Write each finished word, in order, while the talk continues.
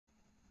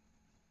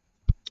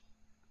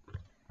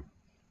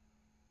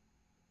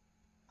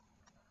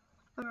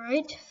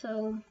Alright,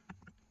 so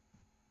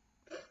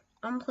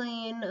I'm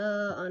playing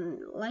on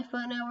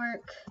Lifeboat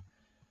Network.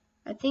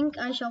 I think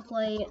I shall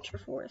play Enter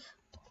Force,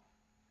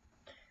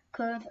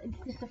 because it's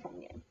just a fun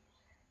game.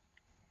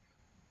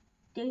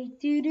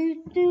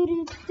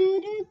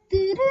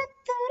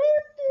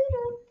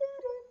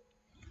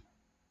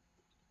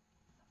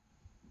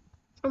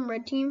 I'm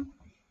red team.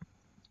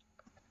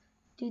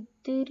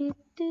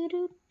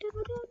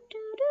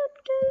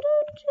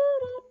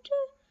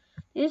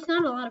 There's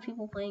not a lot of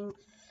people playing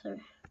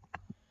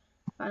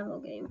survival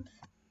games.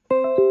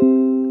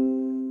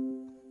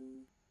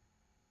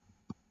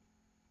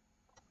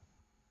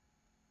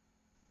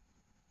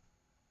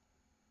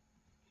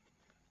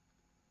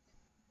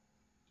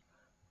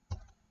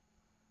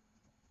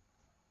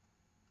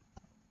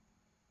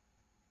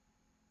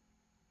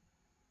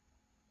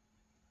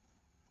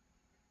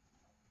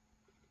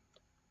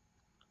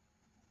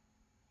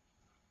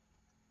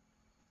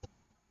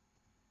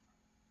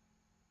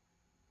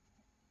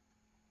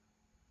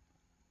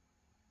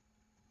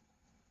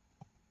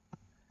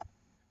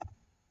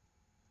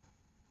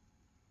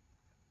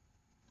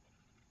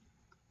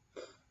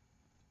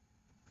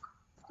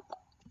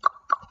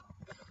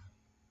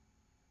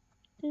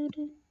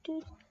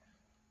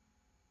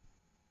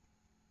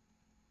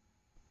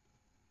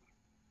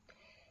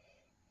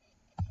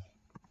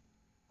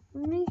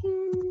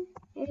 Making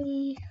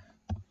a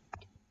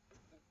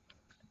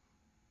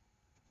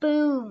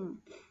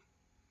boom.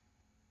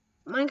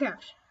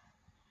 Minecraft.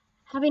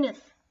 Happiness.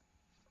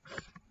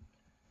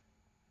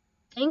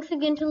 Thanks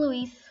again to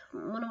Luis,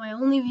 one of my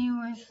only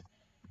viewers.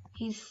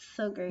 He's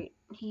so great.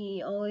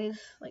 He always,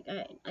 like,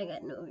 I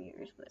got no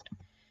viewers, but,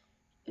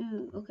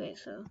 ooh, okay,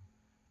 so,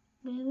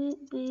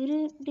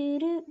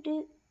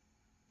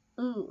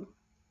 ooh,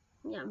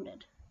 yeah, I'm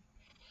dead.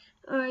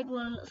 Alright,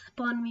 well,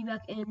 spawn me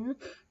back in,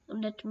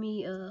 and let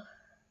me, ooh,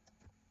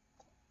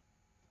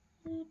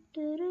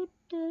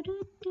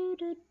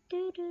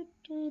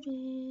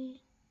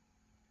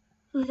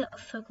 that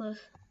was so close.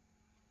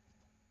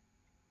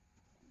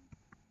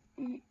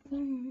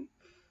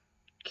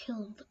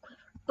 Kill the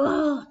quiver.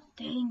 Oh,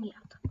 dang it.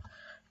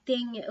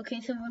 Dang it.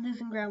 Okay, so we're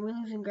losing ground. We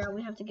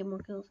have to get more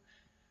kills.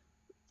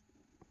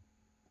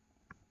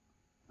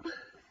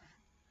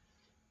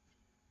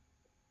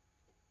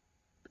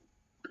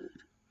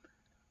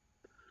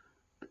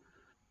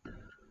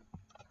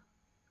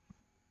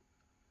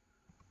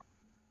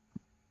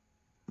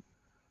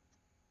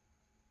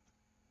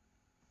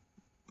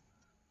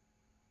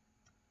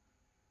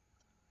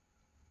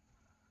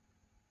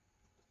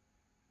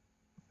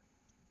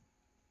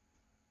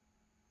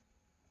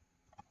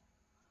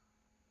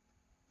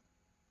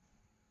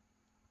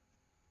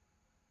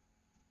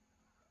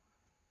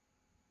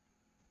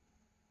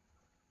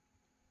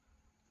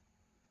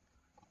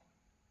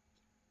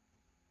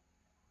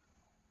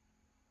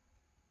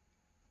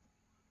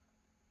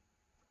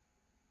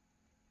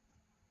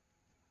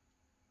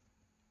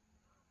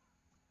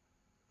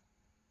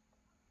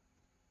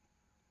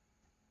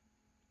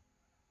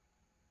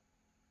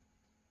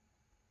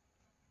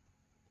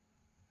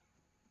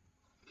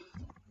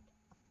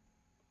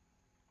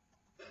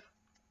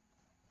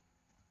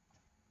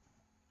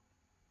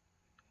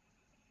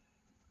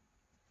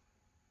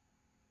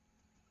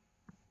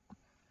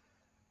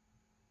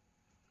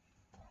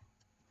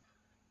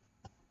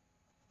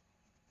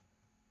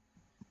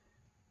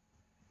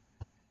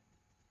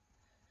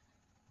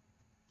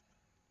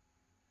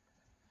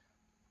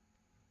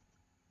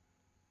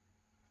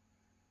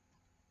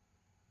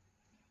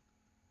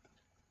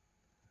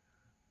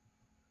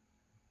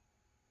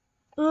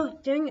 Oh,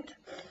 dang it.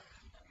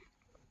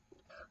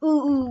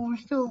 Ooh, we're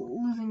still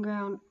losing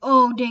ground.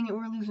 Oh, dang it,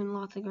 we're losing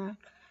lots of ground.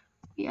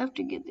 We have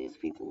to get these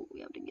people.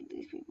 We have to get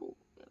these people.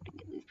 We have to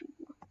get these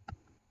people.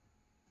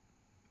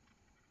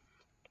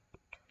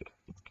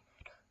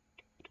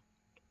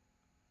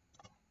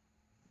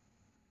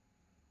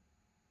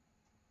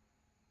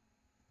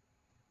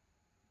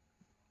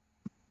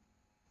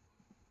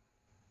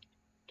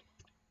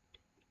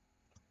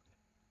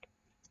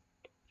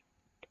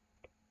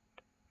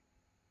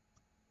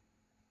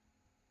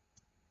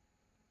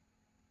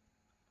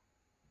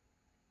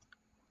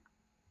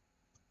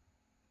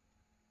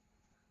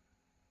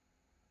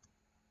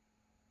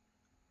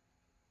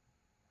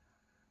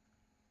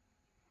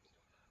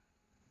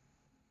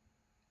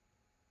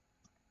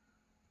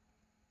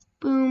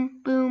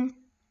 Boom, boom.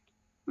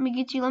 Let me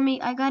get you.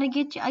 I gotta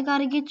get you. I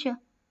gotta get you.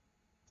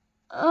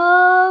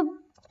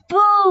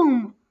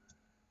 Boom.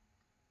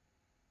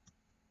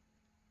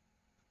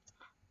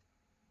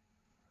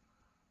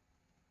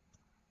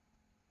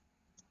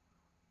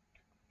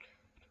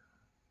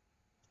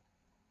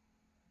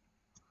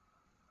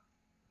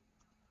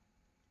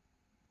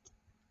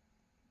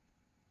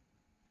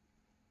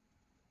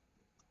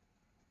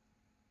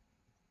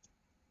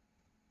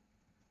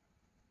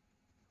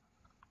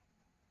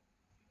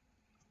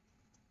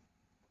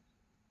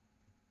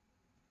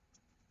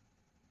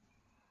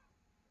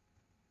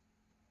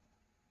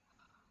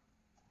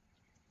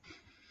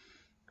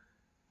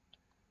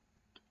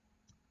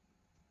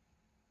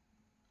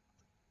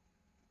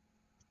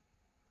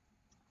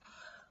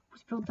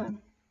 Fill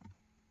time.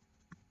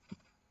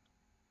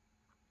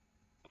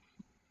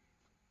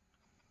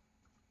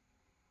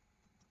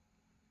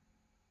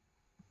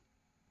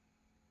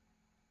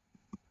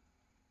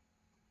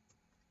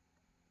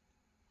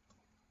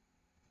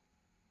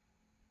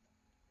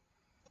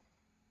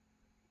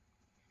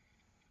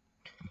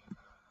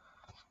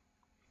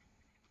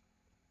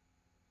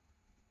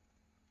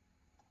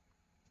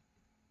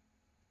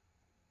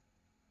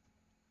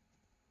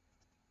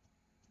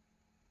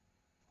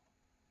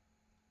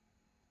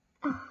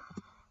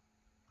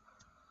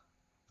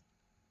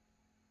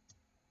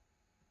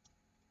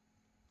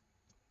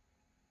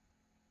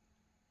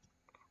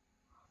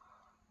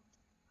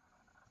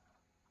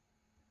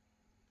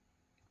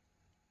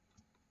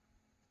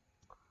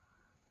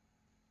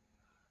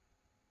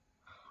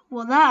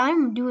 Well, that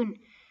I'm doing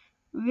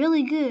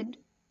really good.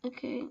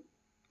 Okay.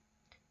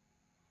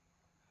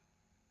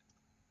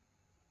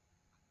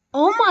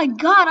 Oh my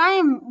god, I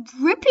am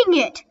ripping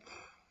it.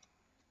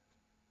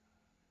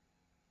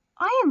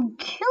 I am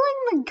killing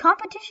the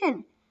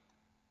competition.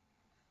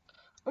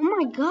 Oh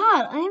my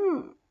god,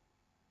 I'm...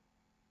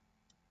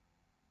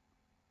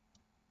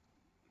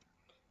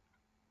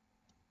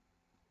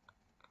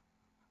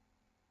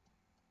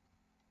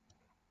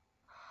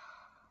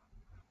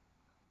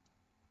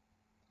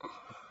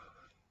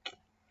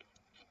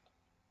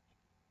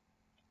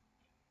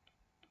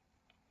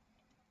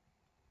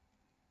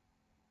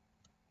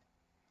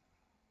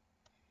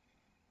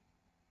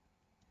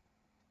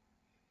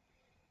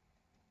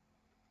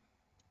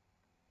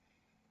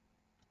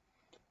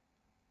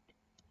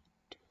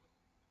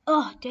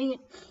 Oh, dang it.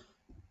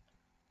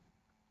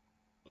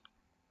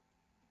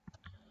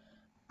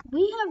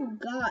 We have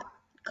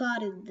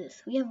gotten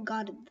this. We have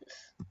gotten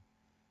this.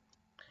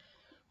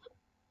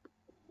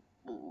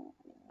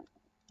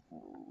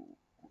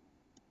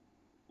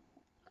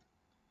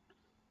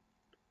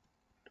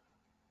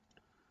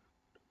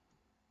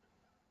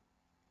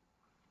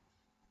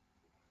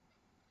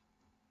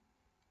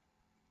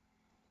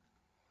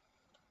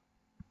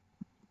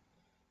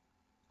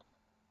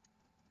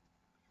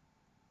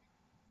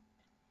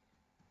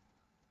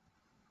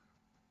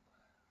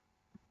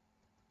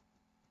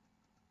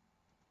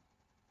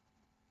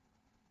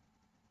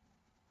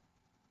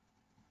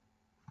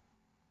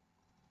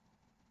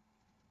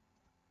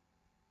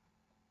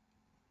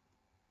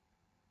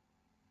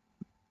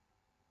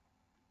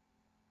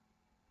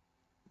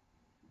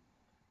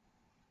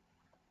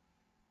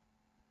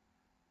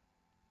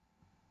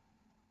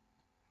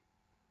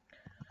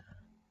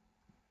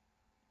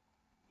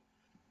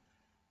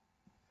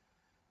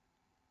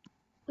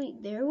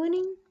 Wait, they're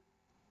winning?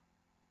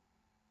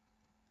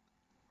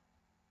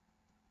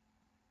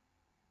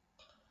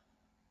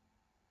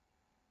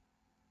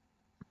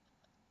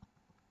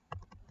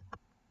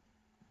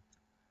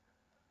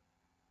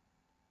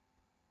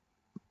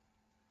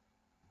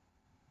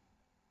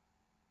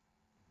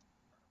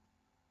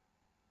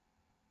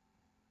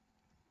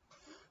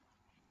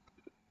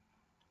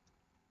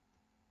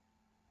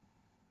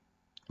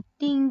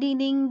 Ding ding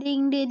ding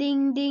ding ding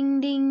ding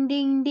ding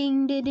ding ding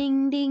ding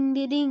ding ding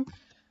ding ding.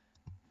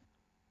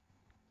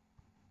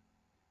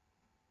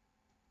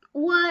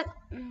 What?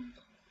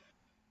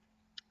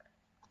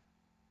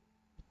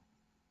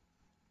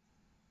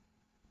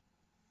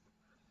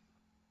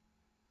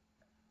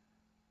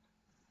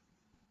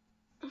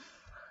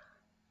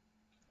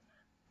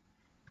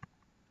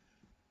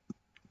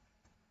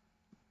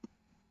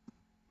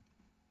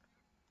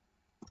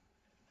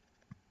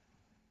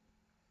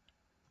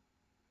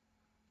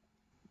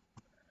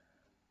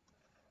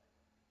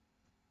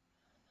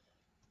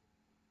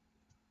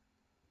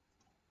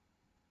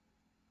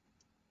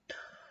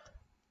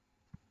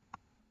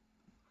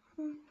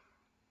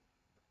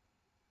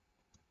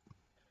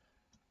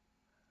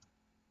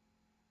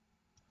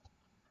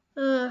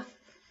 Uh,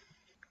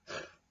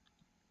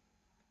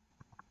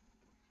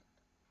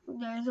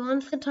 there's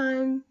once a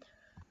time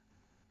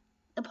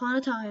upon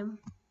a time.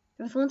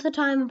 There's once a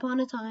time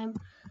upon a time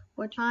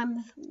where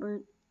times were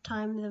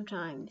times of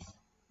times.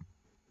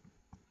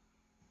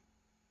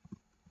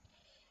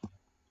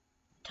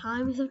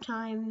 Times of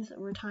times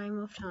were time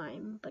of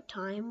time, but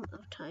time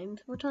of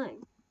times were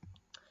time.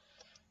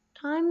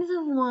 Times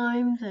of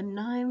limes and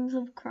nimes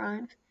of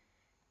crimes,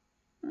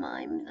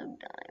 mimes of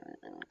dimes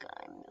and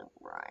kimes of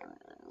rhymes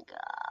and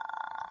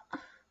ga.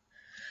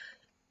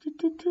 Do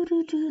do do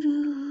do do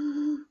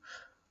do.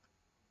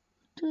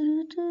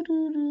 Do do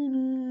do do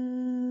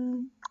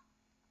do.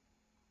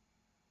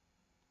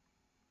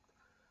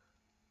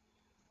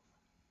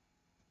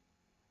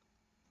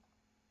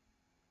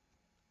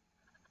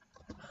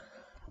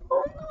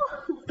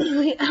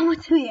 Wait, how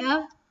much do we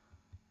have?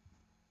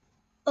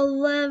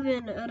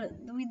 11 out of,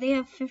 they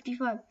have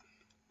 55,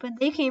 but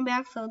they came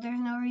back, so there's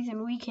no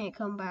reason we can't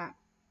come back.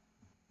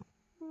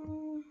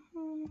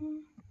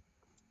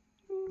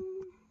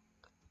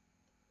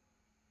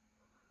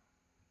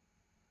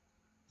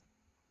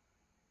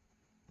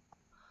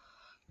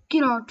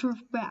 Get our turf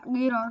back,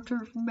 get our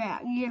turf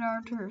back, get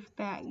our turf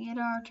back, get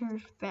our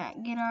turf back,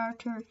 get our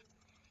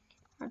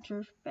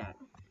turf back.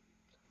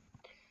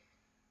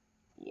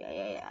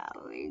 Yeah.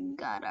 We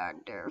got our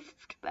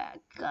derft back.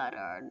 Got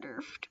our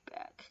derft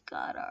back.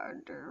 Got our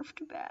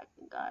derft back.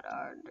 Got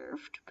our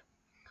derft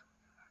back.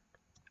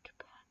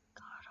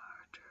 Got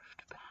our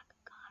derft back.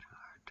 Got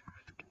our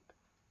derft back.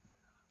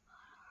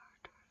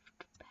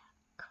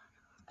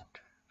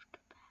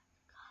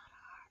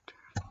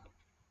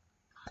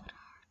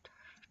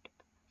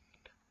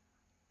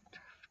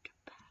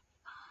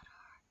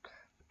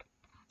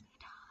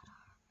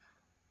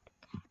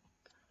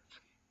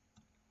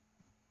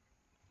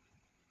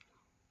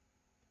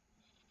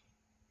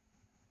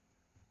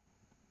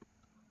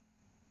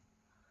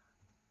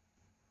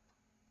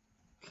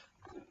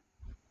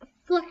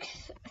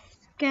 Flex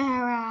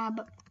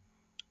Scarab.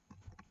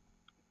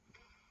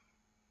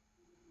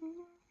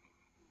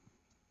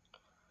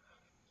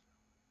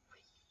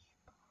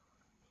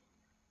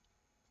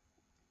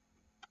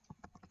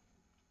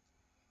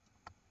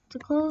 It's a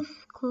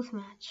close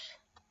match.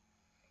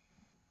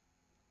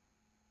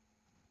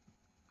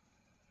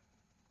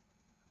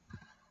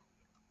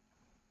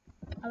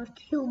 I was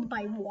killed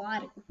by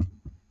water.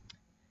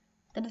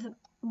 That is a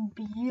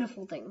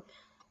beautiful thing.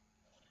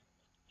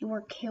 You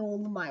were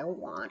killed by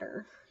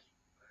water.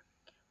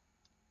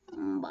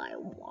 By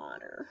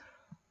water.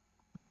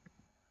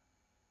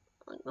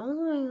 Like, why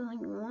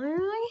are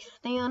they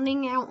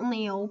standing out in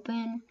the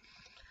open?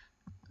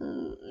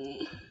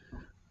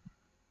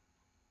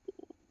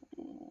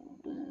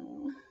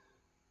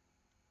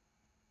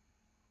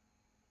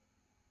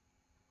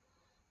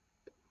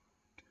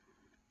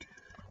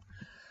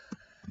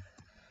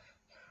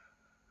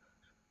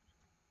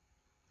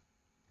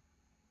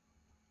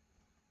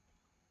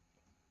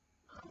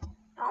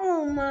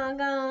 Oh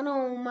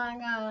my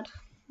god.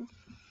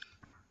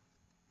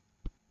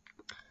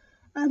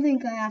 I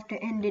think I have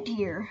to end it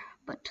here,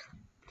 but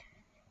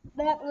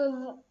that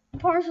was a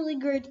partially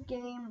great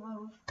game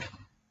of,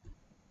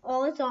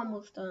 well, it's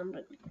almost done,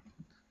 but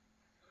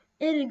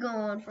it'll go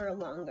on for a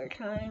longer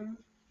time.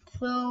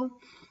 So,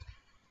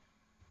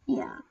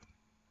 yeah.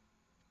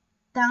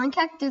 Diamond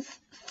Cactus.